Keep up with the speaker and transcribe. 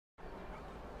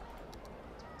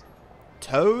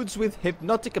toads with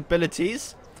hypnotic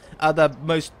abilities are the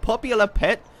most popular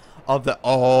pet of the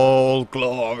all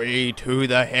glory to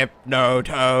the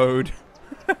Hypnotoad.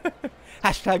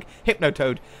 Hashtag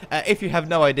Hypnotoad. If you have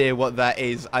no idea what that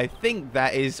is, I think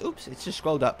that is... Oops, it's just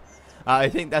scrolled up. I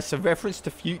think that's a reference to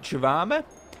Futurama.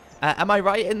 Am I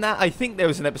right in that? I think there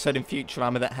was an episode in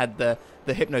Futurama that had the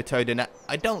Hypnotoad in it.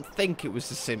 I don't think it was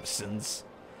The Simpsons.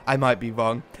 I might be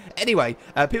wrong. Anyway,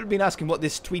 people have been asking what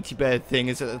this Tweety Bird thing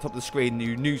is at the top of the screen,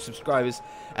 new subscribers.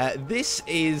 This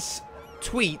is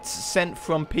tweets sent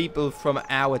from people from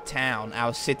our town,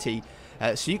 our city.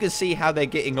 So you can see how they're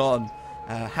getting on.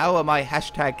 How are my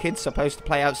hashtag kids supposed to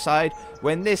play outside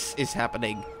when this is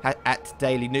happening? At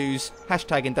Daily News,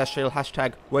 hashtag industrial,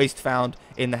 hashtag waste found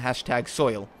in the hashtag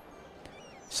soil.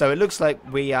 So it looks like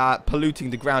we are polluting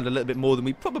the ground a little bit more than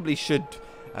we probably should,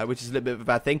 which is a little bit of a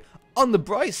bad thing. On the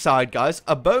bright side, guys,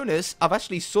 a bonus, I've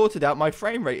actually sorted out my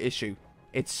frame rate issue.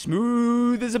 It's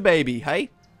smooth as a baby, hey?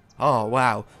 Oh,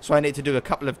 wow. So I need to do a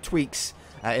couple of tweaks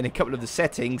in a couple of the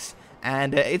settings,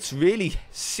 and it's really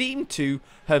seemed to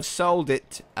have solved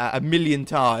it a million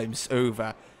times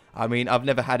over. I mean, I've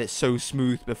never had it so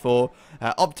smooth before.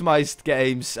 Optimized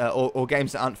games, or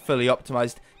games that aren't fully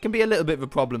optimized, can be a little bit of a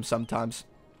problem sometimes.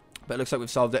 But it looks like we've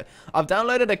solved it. I've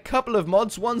downloaded a couple of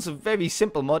mods. One's a very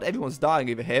simple mod. Everyone's dying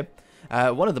over here.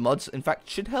 One of the mods, in fact,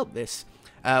 should help this.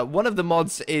 One of the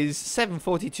mods is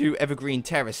 742 Evergreen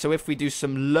Terrace. So if we do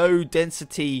some low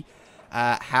density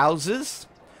houses,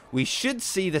 we should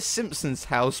see the Simpsons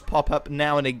house pop up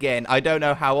now and again. I don't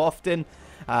know how often.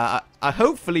 I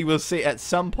hopefully we'll see it at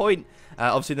some point.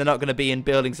 Obviously, they're not going to be in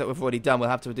buildings that we've already done. We'll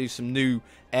have to do some new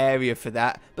area for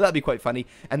that. But that'd be quite funny.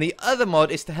 And the other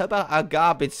mod is to help out our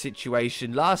garbage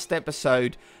situation. Last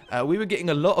episode, we were getting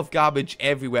a lot of garbage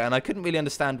everywhere. And I couldn't really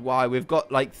understand why. We've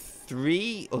got like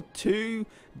 3 or 2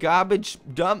 garbage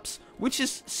dumps, which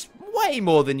is way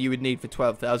more than you would need for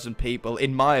 12,000 people,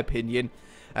 in my opinion.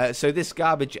 So this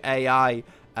garbage AI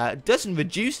doesn't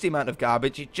reduce the amount of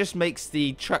garbage. It just makes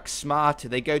the trucks smarter.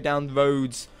 They go down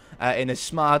roads in a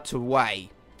smarter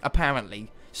way, apparently.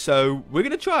 So we're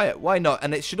going to try it. Why not?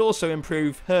 And it should also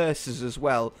improve hearses as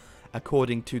well,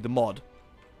 according to the mod.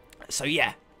 So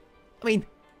yeah, I mean,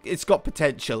 it's got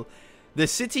potential. The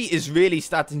city is really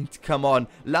starting to come on.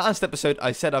 Last episode,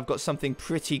 I said I've got something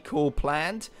pretty cool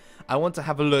planned. I want to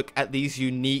have a look at these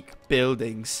unique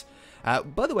buildings.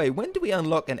 By the way, when do we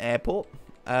unlock an airport?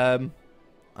 I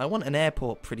want an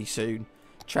airport pretty soon.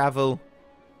 Travel,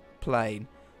 plane.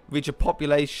 Reach a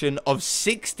population of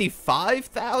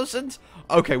 65,000?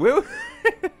 Okay, we're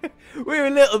a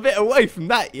little bit away from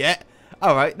that yet.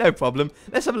 Alright, no problem.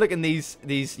 Let's have a look at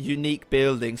these unique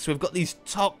buildings. So we've got these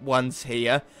top ones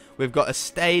here. We've got a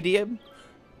stadium.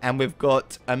 And we've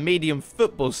got a medium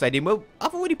football stadium. Well,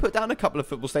 I've already put down a couple of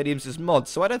football stadiums as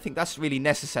mods, so I don't think that's really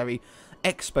necessary.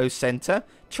 Expo Center.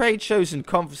 Trade shows and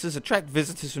conferences attract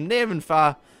visitors from near and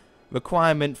far.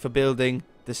 Requirement for building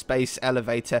the space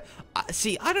elevator.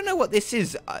 See, I don't know what this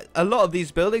is. A lot of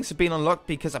these buildings have been unlocked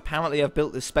because apparently I've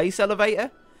built the space elevator.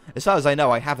 As far as I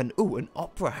know, I haven't. Ooh, an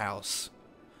opera house.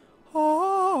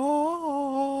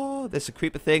 Oh, there's a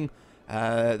creeper thing.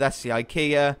 That's the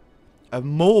IKEA. A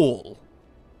mall.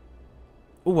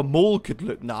 Oh, a mall could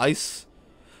look nice.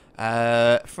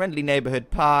 Friendly neighborhood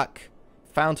park.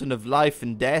 Fountain of life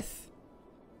and death.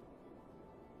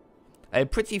 A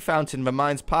pretty fountain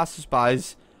reminds passers-by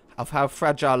of how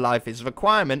fragile life is.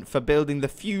 Requirement for building the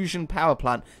fusion power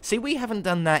plant. See, we haven't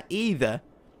done that either.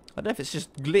 I don't know if it's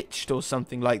just glitched or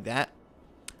something like that.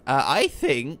 I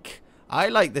think I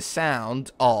like the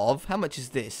sound of... How much is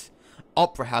this?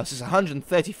 Opera house is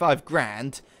 135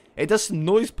 grand. It does some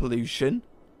noise pollution.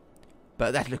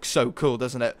 But that looks so cool,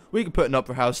 doesn't it? We could put an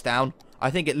opera house down. I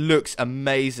think it looks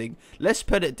amazing. Let's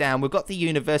put it down. We've got the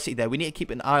university there. We need to keep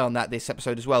an eye on that this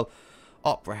episode as well.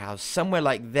 Opera house. Somewhere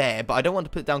like there. But I don't want to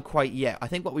put it down quite yet. I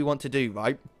think what we want to do,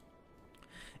 right,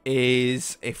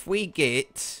 is if we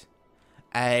get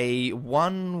a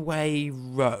one-way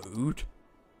road.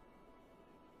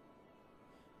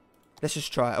 Let's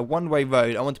just try it. A one-way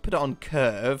road. I want to put it on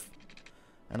curve.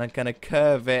 And I'm going to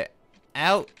curve it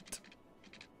out.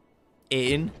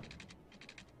 In.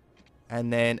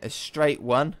 And then a straight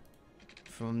one.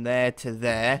 From there to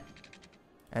there.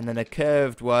 And then a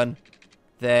curved one.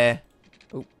 There.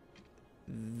 Oh.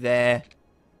 There.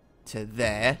 To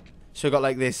there. So we've got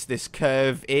like this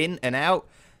curve in and out.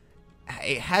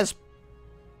 It has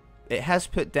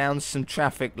put down some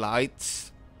traffic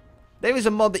lights. There is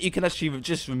a mod that you can actually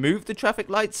just remove the traffic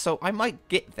lights, so I might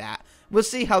get that. We'll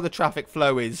see how the traffic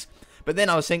flow is. But then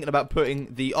I was thinking about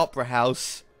putting the opera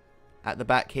house at the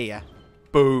back here.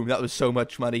 Boom, that was so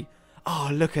much money. Oh,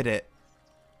 look at it.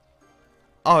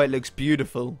 Oh, it looks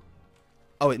beautiful.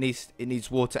 Oh, it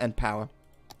needs water and power.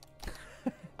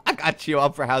 I got you,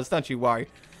 Opera House. Don't you worry.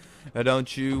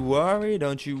 Don't you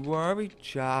worry,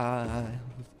 child.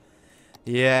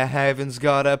 Yeah, heaven's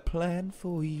got a plan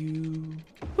for you.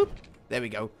 Whoop. There we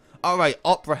go. Alright,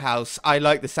 Opera House. I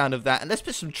like the sound of that. And let's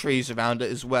put some trees around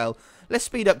it as well. Let's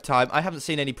speed up time. I haven't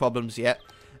seen any problems yet.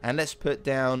 And let's put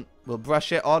down... We'll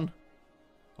brush it on.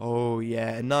 Oh,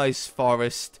 yeah. A nice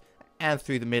forest. And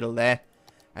through the middle there.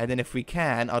 And then if we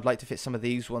can, I'd like to fit some of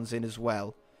these ones in as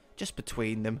well. Just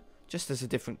between them. Just as a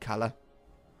different colour.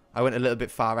 I went a little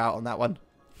bit far out on that one.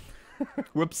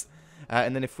 Whoops.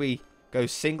 And then if we go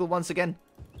single once again.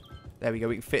 There we go.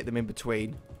 We can fit them in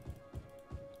between.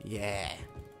 Yeah.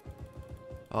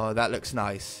 Oh, that looks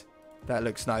nice. That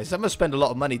looks nice. I'm going to spend a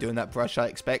lot of money doing that brush, I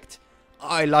expect.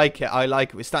 I like it. I like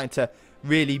it. We're starting to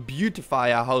really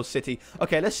beautify our whole city.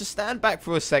 Okay, let's just stand back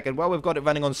for a second. While we've got it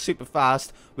running on super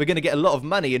fast, we're going to get a lot of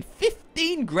money. And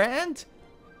 15 grand?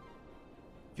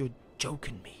 You're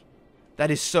joking me. That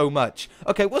is so much.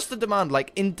 Okay, what's the demand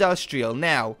like? Industrial.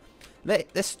 Now,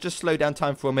 let's just slow down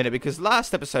time for a minute. Because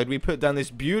last episode, we put down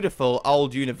this beautiful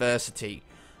old university.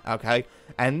 Okay?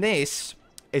 And this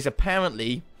is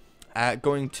apparently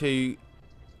going to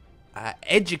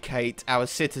educate our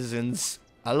citizens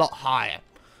a lot higher.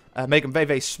 Make them very,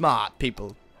 very smart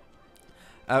people.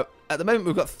 At the moment,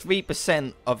 we've got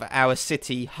 3% of our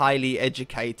city highly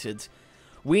educated.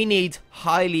 We need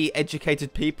highly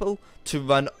educated people to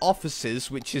run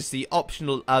offices, which is the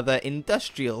optional other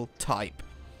industrial type.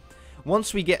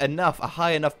 Once we get enough, a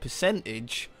high enough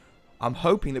percentage, I'm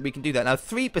hoping that we can do that. Now,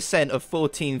 3% of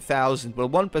 14,000, well,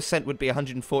 1% would be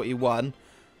 141.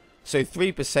 So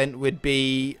 3% would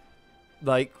be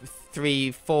like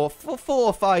 400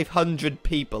 or 500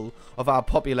 people of our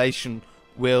population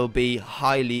will be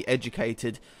highly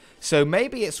educated. So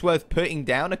maybe it's worth putting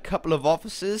down a couple of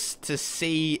officers to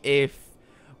see if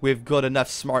we've got enough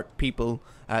smart people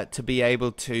to be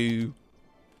able to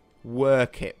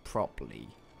work it properly.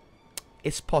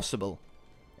 It's possible.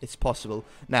 It's possible.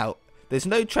 Now, there's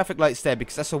no traffic lights there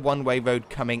because that's a one-way road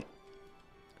coming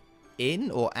in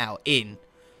or out? In.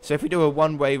 So if we do a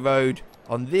one-way road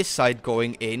on this side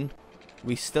going in,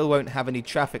 we still won't have any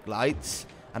traffic lights.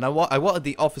 And I wanted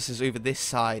the officers over this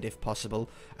side if possible.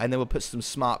 And then we'll put some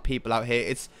smart people out here.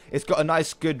 It's got a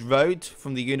nice good road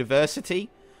from the university,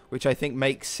 which I think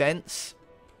makes sense.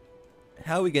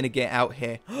 How are we going to get out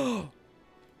here?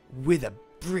 With a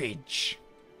bridge.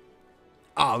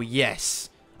 Oh, yes.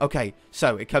 Okay,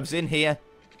 so it comes in here.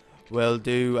 We'll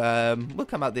do, we'll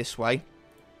come out this way.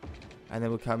 And then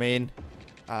we'll come in.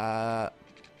 Up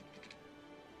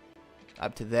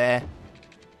to there.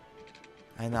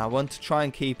 And I want to try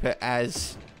and keep it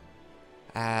as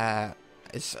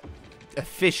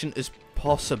efficient as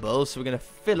possible. So we're going to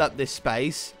fill up this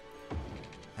space.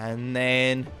 And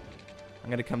then I'm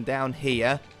going to come down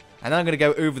here. And then I'm going to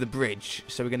go over the bridge.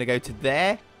 So we're going to go to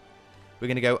there. We're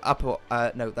going to go up.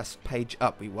 No, that's page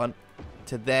up we want.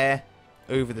 To there.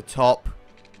 Over the top.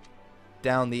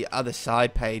 Down the other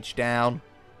side. Page down.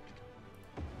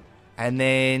 And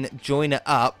then join it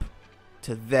up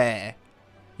to there.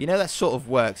 You know, that sort of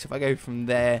works. If I go from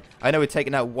there, I know we're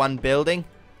taking out one building.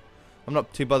 I'm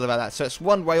not too bothered about that. So it's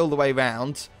one way all the way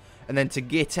around. And then to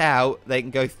get out, they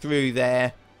can go through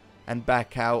there and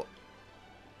back out.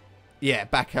 Yeah,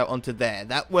 back out onto there.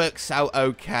 That works out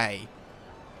okay.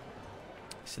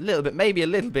 It's a little bit, maybe a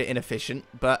little bit inefficient,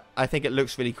 but I think it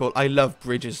looks really cool. I love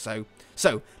bridges, though.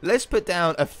 So, let's put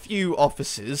down a few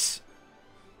officers.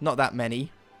 Not that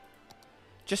many.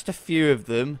 Just a few of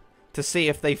them. To see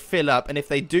if they fill up, and if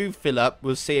they do fill up,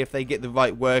 we'll see if they get the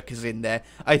right workers in there.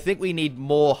 I think we need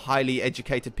more highly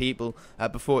educated people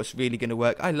before it's really going to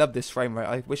work. I love this frame rate.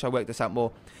 I wish I worked this out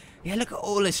more. Yeah, look at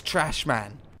all this trash,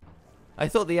 man. I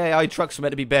thought the AI trucks were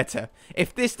meant to be better.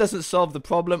 If this doesn't solve the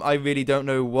problem, I really don't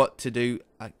know what to do.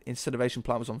 Incineration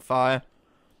plant was on fire.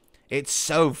 It's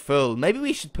so full. Maybe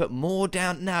we should put more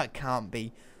down. No, it can't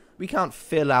be. We can't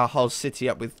fill our whole city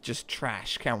up with just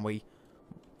trash, can we?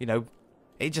 You know...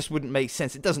 It just wouldn't make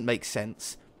sense. It doesn't make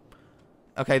sense.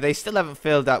 Okay, they still haven't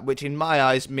filled up, which in my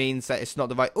eyes means that it's not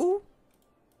the right... Ooh.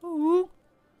 Ooh.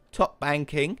 Top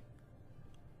banking.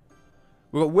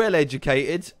 We've got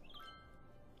well-educated.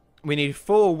 We need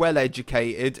 4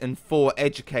 well-educated and 4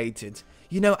 educated.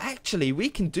 You know, actually, we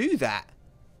can do that.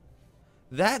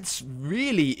 That's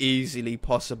really easily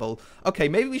possible. Okay,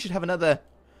 maybe we should have another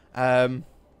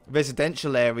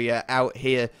residential area out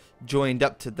here joined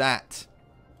up to that.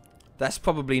 That's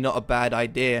probably not a bad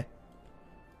idea.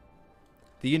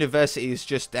 The university is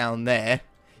just down there.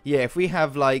 Yeah, if we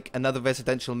have like another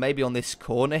residential maybe on this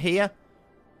corner here,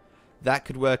 that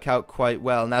could work out quite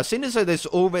well. Now, seeing as though there's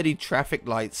already traffic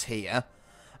lights here,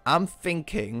 I'm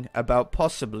thinking about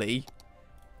possibly...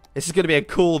 This is going to be a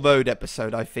cool road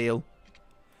episode, I feel.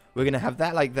 We're going to have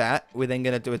that like that. We're then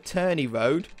going to do a turny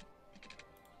road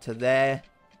to there.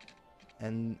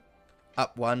 And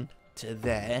up one to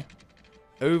there.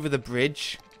 Over the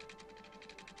bridge.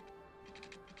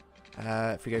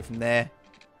 If we go from there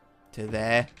to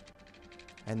there.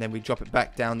 And then we drop it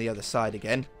back down the other side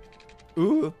again.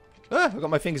 Ooh. Ah, I got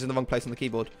my fingers in the wrong place on the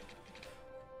keyboard.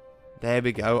 There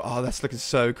we go. Oh, that's looking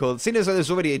so cool. Seeing as though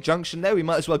there's already a junction there, we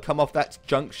might as well come off that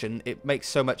junction. It makes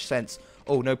so much sense.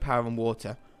 Oh, no power and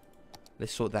water.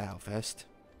 Let's sort that out first.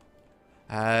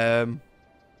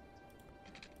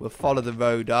 We'll follow the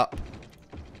road up.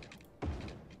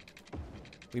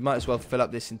 We might as well fill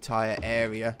up this entire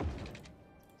area.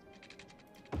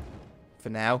 For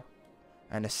now.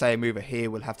 And the same over here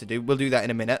we'll have to do. We'll do that in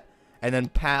a minute. And then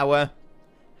power...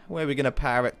 Where are we going to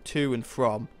power it to and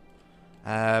from?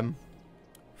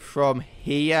 From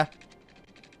here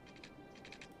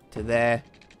to there,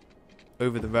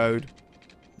 over the road,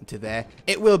 to there.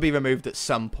 It will be removed at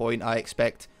some point, I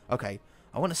expect. Okay,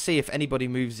 I want to see if anybody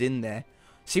moves in there.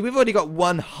 See, we've already got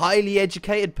one highly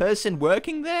educated person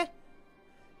working there.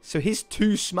 So he's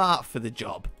too smart for the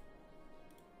job.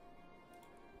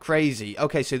 Crazy.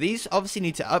 Okay, so these obviously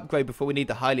need to upgrade before we need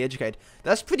the highly educated.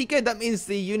 That's pretty good. That means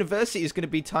the university is going to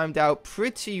be timed out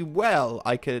pretty well,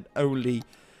 I could only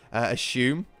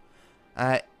assume.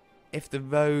 If the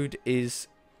road is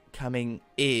coming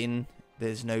in,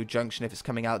 there's no junction. If it's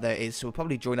coming out, there is. So we'll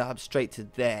probably join it up straight to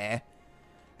there.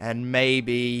 And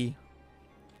maybe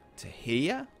to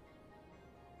here?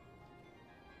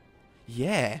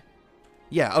 Yeah.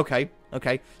 Yeah, okay.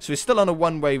 Okay. So we're still on a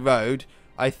one-way road.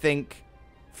 I think...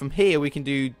 From here, we can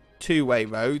do two-way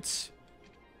roads.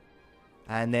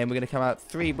 And then we're going to come out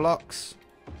 3 blocks.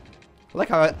 I like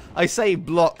how I say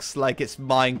blocks like it's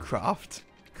Minecraft.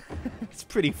 It's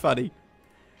pretty funny.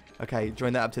 Okay,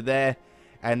 join that up to there.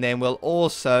 And then we'll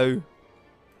also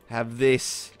have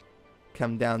this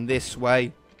come down this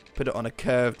way. Put it on a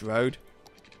curved road.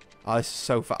 Oh, this is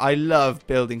so fun. I love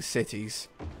building cities.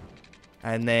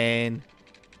 And then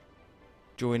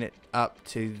join it up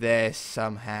to there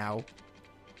somehow.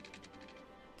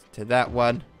 To that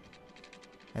one.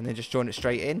 And then just join it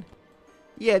straight in.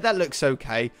 Yeah, that looks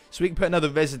okay. So we can put another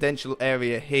residential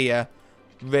area here.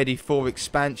 Ready for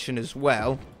expansion as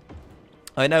well.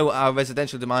 I know our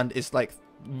residential demand is like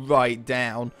right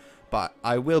down. But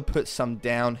I will put some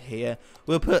down here.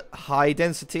 We'll put high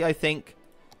density, I think.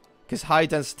 Because high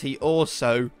density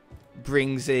also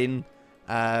brings in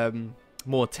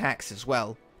more tax as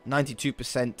well.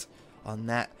 92% on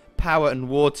that. Power and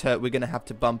water we're going to have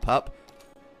to bump up.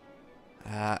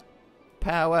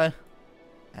 Power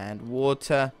and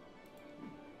water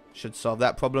should solve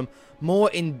that problem. More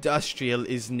industrial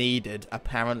is needed,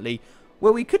 apparently.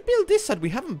 Well, we could build this side. We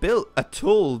haven't built at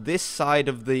all this side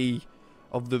of the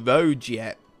road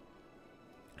yet.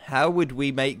 How would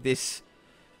we make this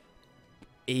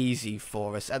easy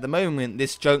for us? At the moment,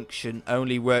 this junction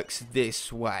only works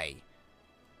this way.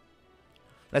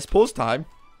 Let's pause time.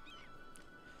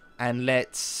 And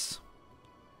let's...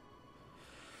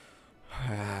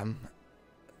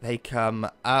 they come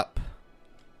up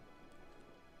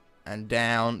and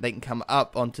down. They can come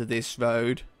up onto this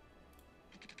road.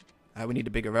 We need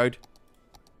a bigger road.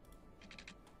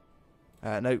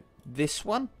 No, this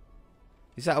one?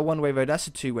 Is that a one-way road? That's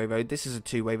a two-way road. This is a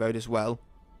two-way road as well.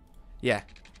 Yeah.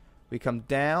 We come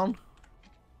down.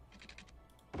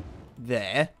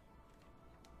 There.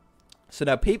 So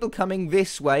now people coming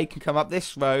this way can come up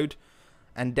this road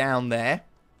and down there.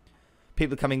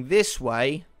 People coming this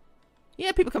way.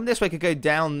 Yeah, people coming this way could go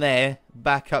down there,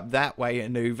 back up that way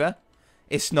and over.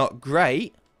 It's not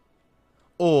great.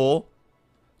 Or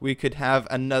we could have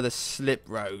another slip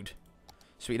road.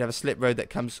 So we'd have a slip road that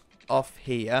comes off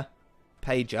here.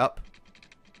 Page up.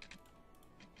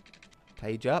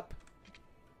 Page up.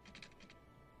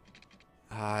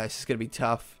 This is going to be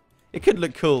tough. It could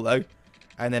look cool though.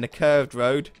 And then a curved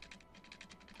road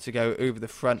to go over the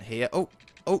front here. Oh,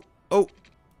 oh, oh.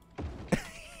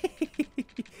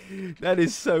 That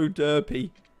is so derpy.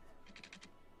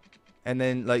 And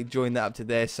then like join that up to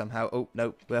there somehow. Oh,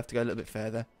 no, we'll have to go a little bit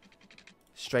further.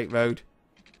 Straight road.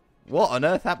 What on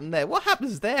earth happened there? What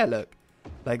happens there? Look.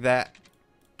 Like that.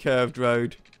 Curved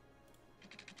road.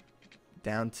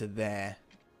 Down to there.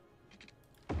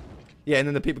 Yeah, and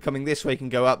then the people coming this way can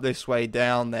go up this way,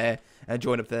 down there, and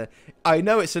join up there. I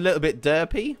know it's a little bit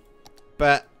derpy,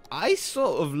 but I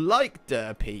sort of like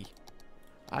derpy.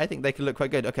 I think they can look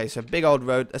quite good. Okay, so big old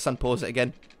road. Let's unpause it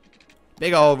again.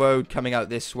 Big old road coming out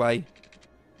this way.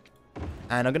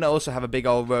 And I'm going to also have a big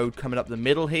old road coming up the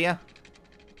middle here.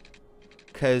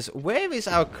 Because where is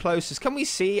our closest... Can we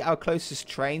see our closest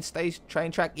train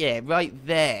track? Yeah, right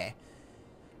there.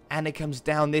 And it comes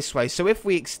down this way. So if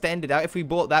we extend it out, if we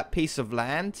bought that piece of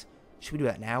land... Should we do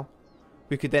that now?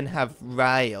 We could then have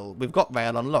rail. We've got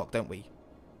rail unlocked, don't we?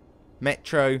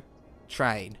 Metro,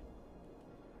 train.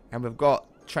 And we've got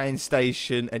train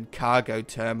station and cargo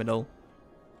terminal.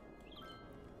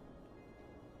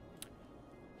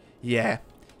 Yeah,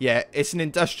 it's an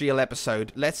industrial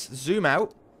episode. Let's zoom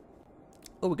out.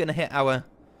 Oh, we're going to hit our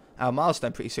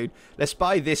milestone pretty soon. Let's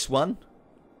buy this one.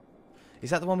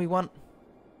 Is that the one we want?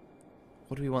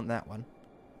 Or do we want that one?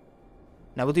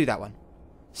 No, we'll do that one.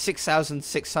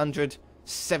 6,600,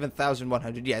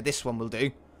 7,100. Yeah, this one will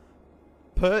do.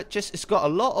 Purchase. It's got a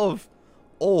lot of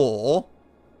ore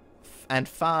and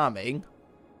farming.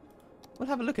 We'll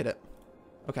have a look at it.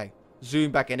 Okay,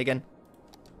 zoom back in again.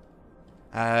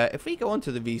 If we go on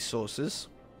to the resources...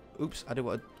 Oops, I didn't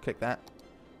want to click that.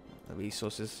 The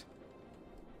resources.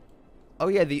 Oh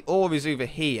yeah, the ore is over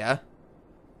here.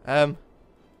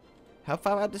 How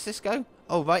far out does this go?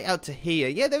 Oh, right out to here.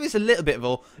 Yeah, there is a little bit of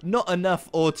ore. Not enough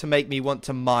ore to make me want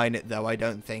to mine it, though, I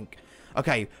don't think.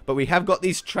 Okay, but we have got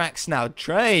these tracks now.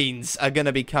 Trains are going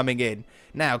to be coming in.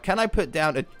 Now, can I put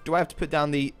down... do I have to put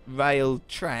down the rail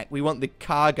track? We want the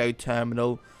cargo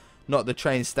terminal, not the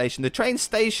train station. The train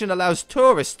station allows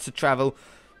tourists to travel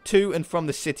to and from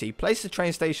the city. Place the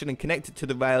train station and connect it to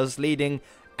the rails leading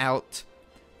out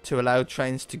to allow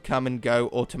trains to come and go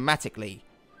automatically.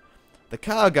 The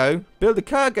cargo. Build a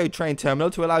cargo train terminal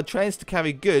to allow trains to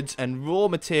carry goods and raw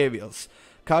materials.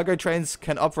 Cargo trains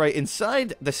can operate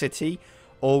inside the city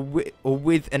or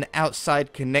with an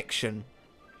outside connection.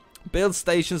 Build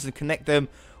stations and connect them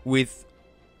with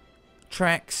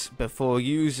tracks before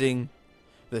using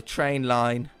the train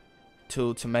line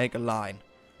tool to make a line.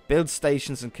 Build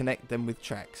stations and connect them with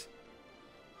tracks.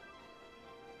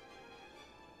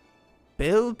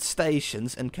 Build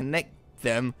stations and connect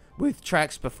them with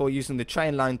tracks before using the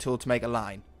train line tool to make a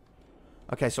line.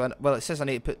 Okay, so well, it says I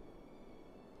need to put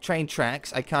train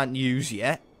tracks. I can't use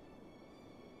yet.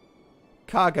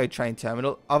 Cargo train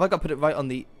terminal. Oh, have I got to put it right on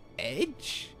the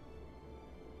edge?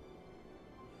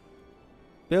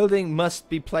 Building must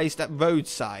be placed at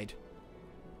roadside.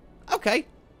 Okay.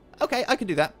 Okay, I can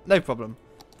do that. No problem.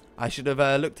 I should have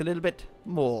looked a little bit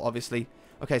more, obviously.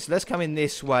 Okay, so let's come in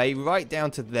this way, right down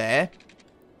to there.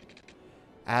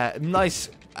 Nice.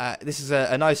 This is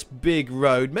a nice big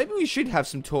road. Maybe we should have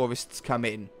some tourists come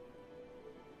in.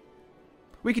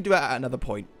 We could do it at another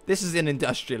point. This is an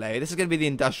industrial area. This is going to be the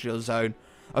industrial zone.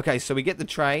 Okay, so we get the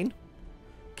train.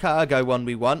 Cargo one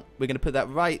we want. We're going to put that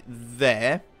right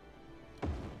there.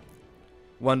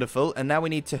 Wonderful. And now we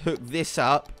need to hook this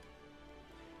up.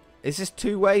 Is this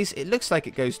two ways? It looks like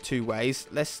it goes two ways.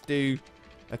 Let's do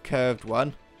a curved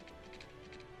one.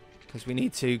 Because we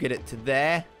need to get it to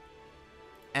there.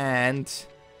 And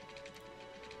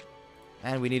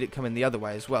we need it coming the other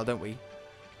way as well, don't we?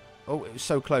 Oh, it was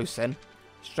so close then.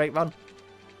 Straight run.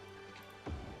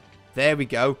 There we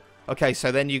go. Okay,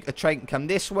 so then a train can come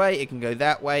this way. It can go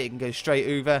that way. It can go straight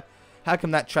over. How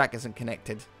come that track isn't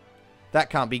connected?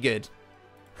 That can't be good.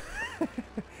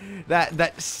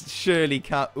 that surely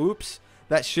can't... Oops.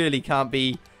 That surely can't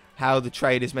be how the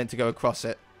train is meant to go across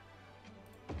it.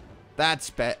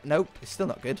 That's nope. It's still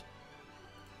not good.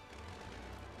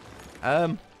 How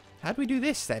do we do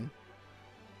this then?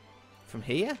 From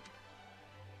here?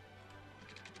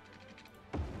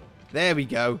 There we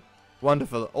go.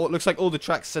 Wonderful. Oh, it looks like all the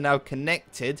tracks are now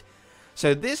connected.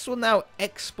 So this will now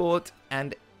export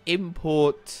and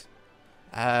import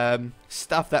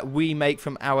stuff that we make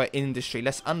from our industry.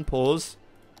 Let's unpause.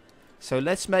 So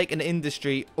let's make an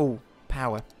industry. Oh,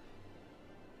 power.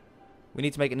 We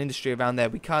need to make an industry around there.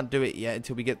 We can't do it yet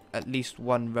until we get at least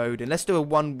one road. And let's do a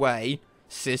one-way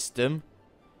system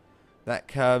that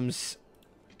comes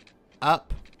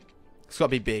up. It's got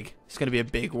to be big. It's going to be a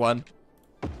big one.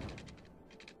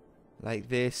 Like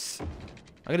this. I'm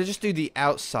going to just do the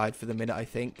outside for the minute, I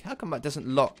think. How come that doesn't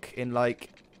lock in like...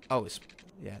 Oh, it's...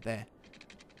 Yeah, there.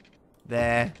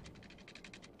 There.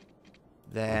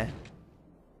 There.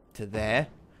 To there.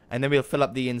 And then we'll fill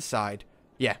up the inside.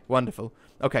 Yeah, wonderful.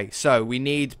 Okay, so we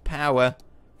need power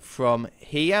from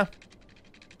here.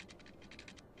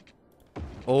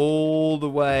 All the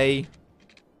way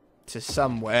to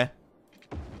somewhere.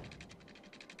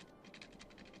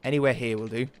 Anywhere here will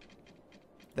do.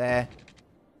 There.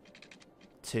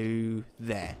 To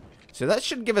there. So that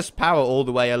should give us power all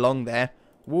the way along there.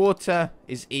 Water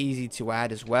is easy to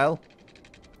add as well.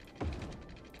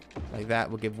 Like that.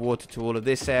 We'll give water to all of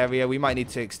this area. We might need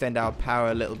to extend our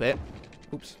power a little bit.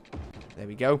 Oops. There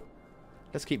we go.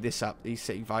 Let's keep this up, these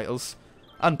city vitals.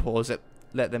 Unpause it.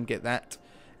 Let them get that.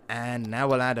 And now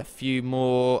we'll add a few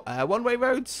more one-way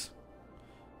roads.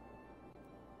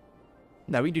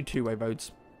 No, we do two-way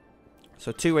roads.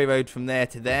 So two-way road from there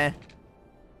to there.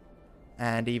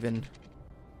 And even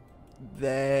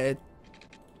there.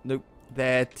 Nope.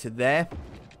 There to there.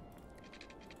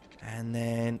 And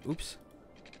then, oops.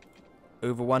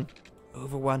 Over one.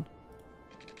 Over one.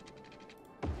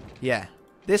 Yeah.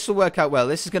 This will work out well.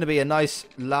 This is going to be a nice,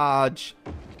 large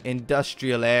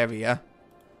industrial area,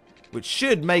 which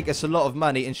should make us a lot of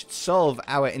money and should solve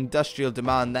our industrial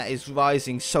demand that is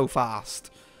rising so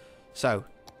fast. So,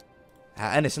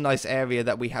 and it's a nice area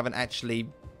that we haven't actually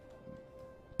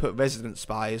put residents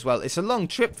by as well. It's a long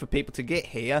trip for people to get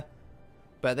here,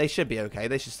 but they should be okay.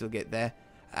 They should still get there.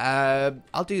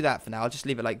 I'll do that for now. I'll just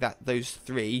leave it like that, those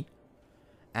three.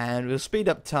 And we'll speed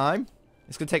up time.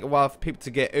 It's going to take a while for people to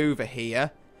get over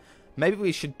here. Maybe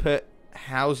we should put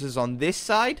houses on this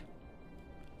side.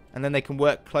 And then they can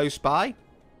work close by.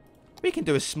 We can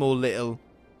do a small little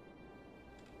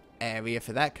area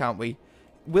for that, can't we?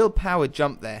 Will power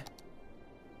jump there?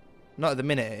 Not at the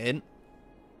minute it isn't.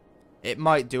 It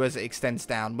might do as it extends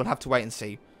down. We'll have to wait and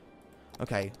see.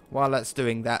 Okay, while that's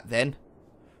doing that then,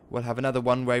 we'll have another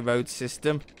one-way road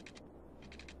system.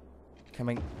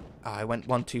 Coming... Oh, I went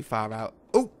one too far out.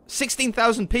 Oh,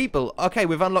 16,000 people. Okay,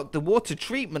 we've unlocked the water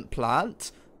treatment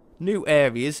plant, new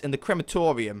areas, and the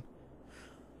crematorium.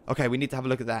 Okay, we need to have a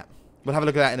look at that. We'll have a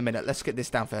look at that in a minute. Let's get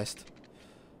this down first.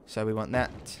 So we want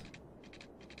that.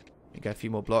 We go a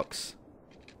few more blocks.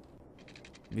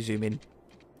 We zoom in.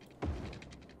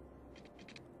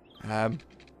 I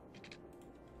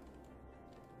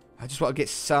just want to get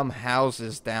some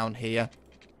houses down here.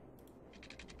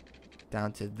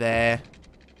 Down to there.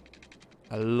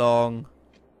 Along.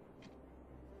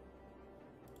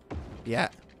 Yeah.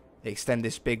 Extend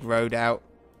this big road out.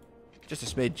 Just a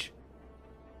smidge.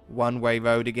 One-way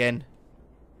road again.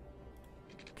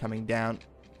 Coming down.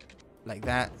 Like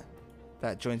that.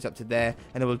 That joins up to there.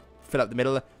 And then we'll fill up the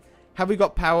middle. Have we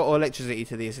got power or electricity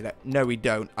to these? No, we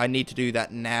don't. I need to do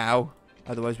that now.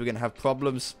 Otherwise, we're going to have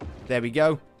problems. There we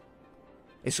go.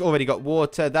 It's already got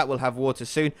water. That will have water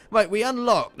soon. Right, we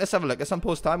unlock. Let's have a look. At some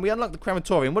pause time. We unlock the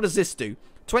crematorium. What does this do?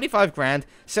 25 grand,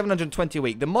 720 a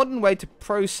week. The modern way to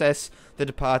process the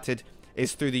departed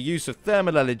is through the use of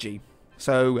thermal energy.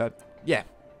 So, yeah.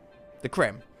 The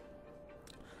creme.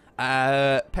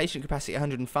 Patient capacity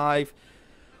 105.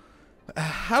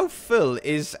 How full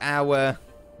is our...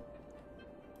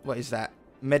 What is that?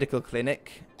 Medical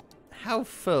clinic. How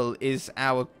full is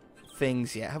our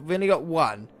things yet? Have we only got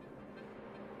one?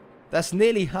 That's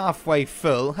nearly halfway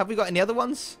full. Have we got any other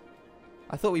ones?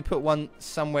 I thought we put one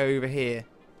somewhere over here.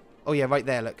 Oh yeah, right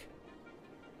there, look.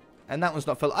 And that one's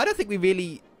not full. I don't think we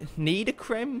really need a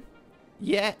creme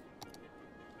yet.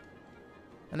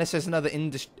 Unless there's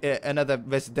another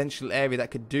residential area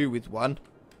that could do with one.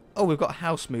 Oh, we've got a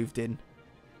house moved in.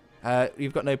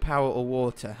 You've got no power or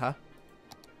water, huh?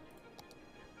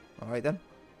 Alright then.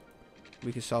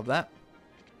 We can solve that.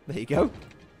 There you go.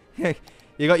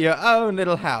 You got your own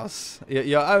little house.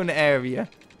 Your own area.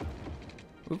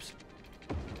 Oops.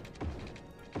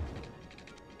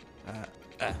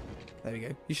 There we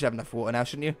go. You should have enough water now,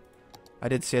 shouldn't you? I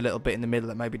did see a little bit in the middle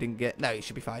that maybe didn't get... No, you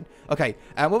should be fine. Okay,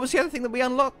 what was the other thing that we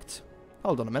unlocked?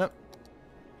 Hold on a minute.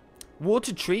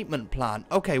 Water treatment plant.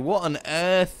 Okay, what on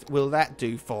earth will that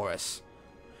do for us?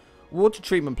 Water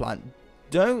treatment plant.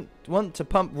 Don't want to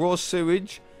pump raw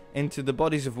sewage into the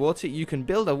bodies of water? You can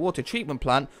build a water treatment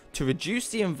plant to reduce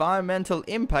the environmental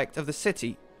impact of the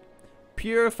city.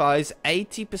 Purifies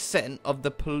 80% of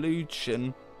the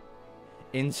pollution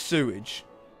in sewage.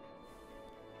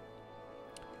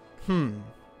 I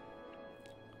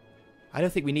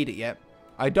don't think we need it yet.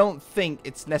 I don't think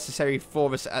it's necessary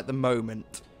for us at the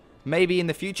moment. Maybe in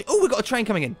the future. Oh, we've got a train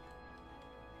coming in.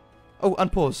 Oh,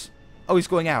 unpause. Oh, he's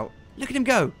going out. Look at him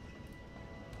go.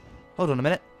 Hold on a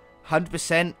minute.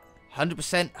 100%.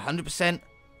 100%. 100%.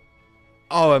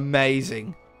 Oh,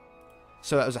 amazing.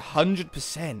 So that was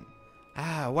 100%.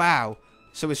 Ah, wow.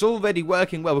 So it's already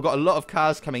working well. We've got a lot of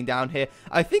cars coming down here.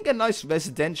 I think a nice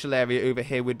residential area over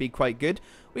here would be quite good.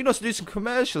 We can also do some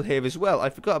commercial here as well. I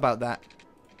forgot about that.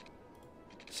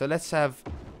 So let's have...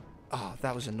 Oh,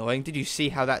 that was annoying. Did you see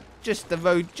how that... the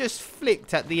road just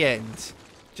flicked at the end?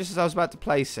 Just as I was about to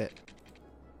place it.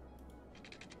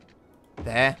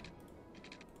 There.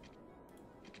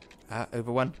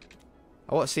 Over one.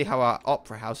 I want to see how our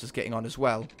opera house is getting on as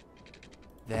well.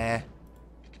 There.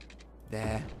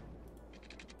 There.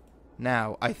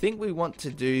 Now, I think we want to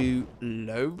do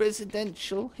low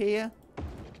residential here.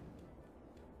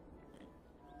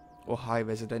 Or high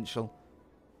residential.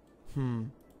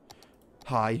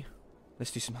 High.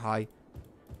 Let's do some high.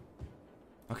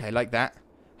 Okay, like that.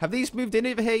 Have these moved in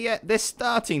over here yet? They're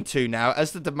starting to now.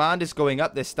 As the demand is going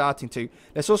up, they're starting to.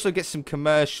 Let's also get some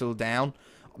commercial down.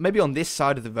 Maybe on this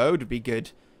side of the road would be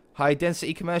good. High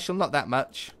density commercial, not that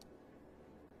much.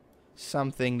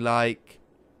 Something like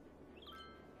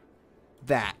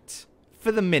that.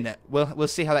 For the minute. We'll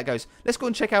see how that goes. Let's go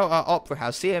and check out our opera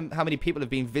house. See how many people have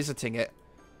been visiting it.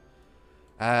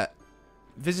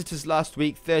 Visitors last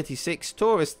week, 36.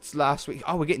 Tourists last week.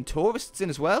 Oh, we're getting tourists in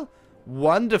as well?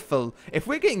 Wonderful. If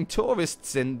we're getting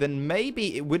tourists in, then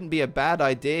maybe it wouldn't be a bad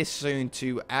idea soon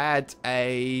to add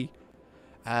a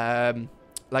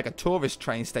like a tourist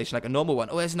train station, like a normal one.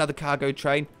 Oh, there's another cargo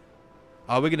train.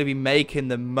 Oh, we're going to be making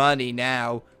the money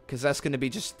now, because that's going to be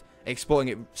just exporting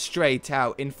it straight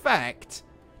out. In fact,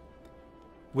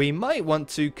 we might want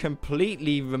to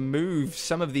completely remove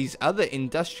some of these other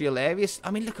industrial areas.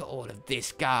 I mean, look at all of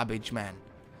this garbage, man.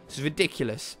 It's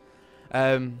ridiculous.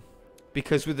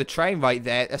 Because with the train right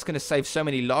there, that's going to save so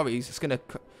many lorries. It's going to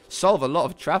solve a lot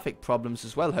of traffic problems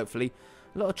as well, hopefully.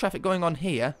 A lot of traffic going on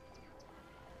here.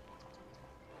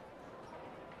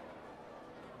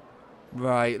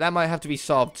 Right, that might have to be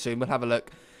solved soon. We'll have a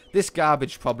look. This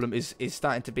garbage problem is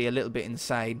starting to be a little bit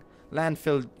insane.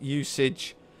 Landfill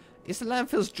usage. Is the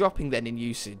landfills dropping then in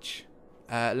usage?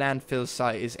 Landfill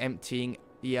site is emptying.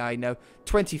 Yeah, I know.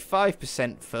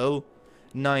 25% full.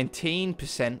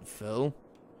 19% full.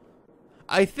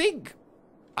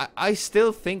 I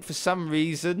still think for some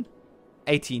reason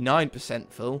 89%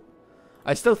 full.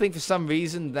 I still think for some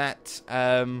reason that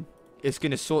it's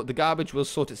going to sort, the garbage will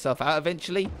sort itself out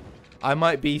eventually. I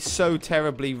might be so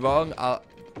terribly wrong,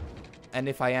 and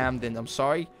if I am, then I'm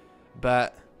sorry,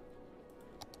 but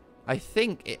I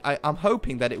think I'm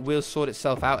hoping that it will sort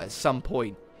itself out at some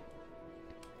point.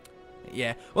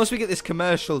 Yeah, once we get this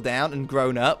commercial down and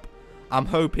grown up, I'm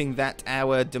hoping that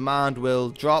our demand will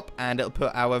drop and it'll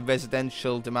put our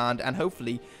residential demand and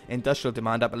hopefully industrial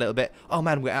demand up a little bit. Oh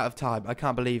man, we're out of time. I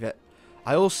can't believe it.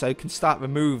 I also can start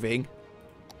removing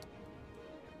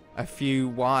a few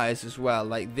wires as well,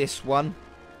 like this one,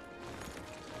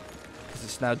 because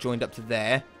it's now joined up to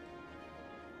there.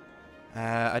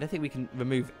 I don't think we can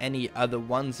remove any other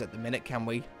ones at the minute, can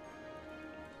we?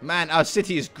 Man, our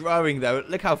city is growing though.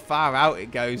 Look how far out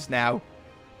it goes now.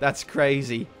 That's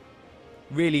crazy.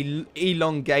 Really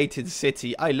elongated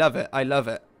city. I love it. I love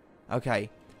it. Okay.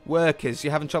 Workers.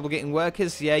 You're having trouble getting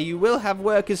workers? Yeah, you will have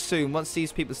workers soon once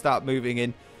these people start moving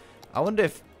in. I wonder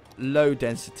if low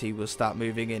density will start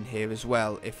moving in here as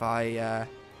well. If I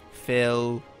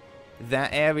fill that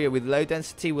area with low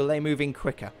density, will they move in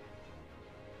quicker?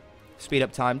 Speed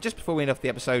up time. Just before we end off the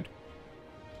episode.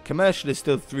 Commercial is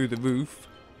still through the roof.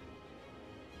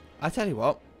 I tell you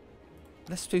what.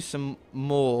 Let's do some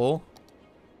more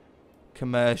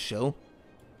commercial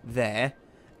there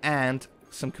and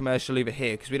some commercial over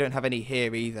here, because we don't have any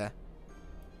here either,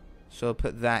 so I'll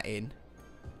put that in.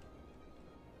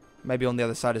 Maybe on the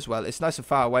other side as well. It's nice and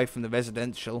far away from the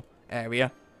residential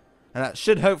area, and that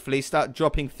should hopefully start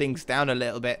dropping things down a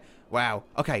little bit. Wow.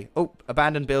 Okay. Oh,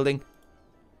 abandoned building.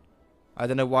 I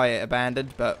don't know why it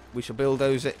abandoned, but we shall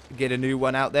bulldoze it, get a new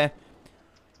one out there.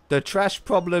 The trash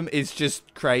problem is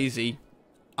just crazy.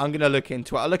 I'm going to look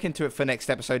into it. I'll look into it for next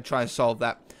episode, try and solve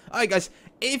that. Alright guys,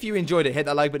 if you enjoyed it, hit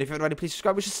that like button. If you haven't already, please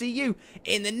subscribe. We shall see you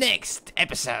in the next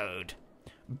episode.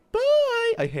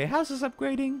 Bye! I hear houses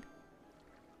upgrading.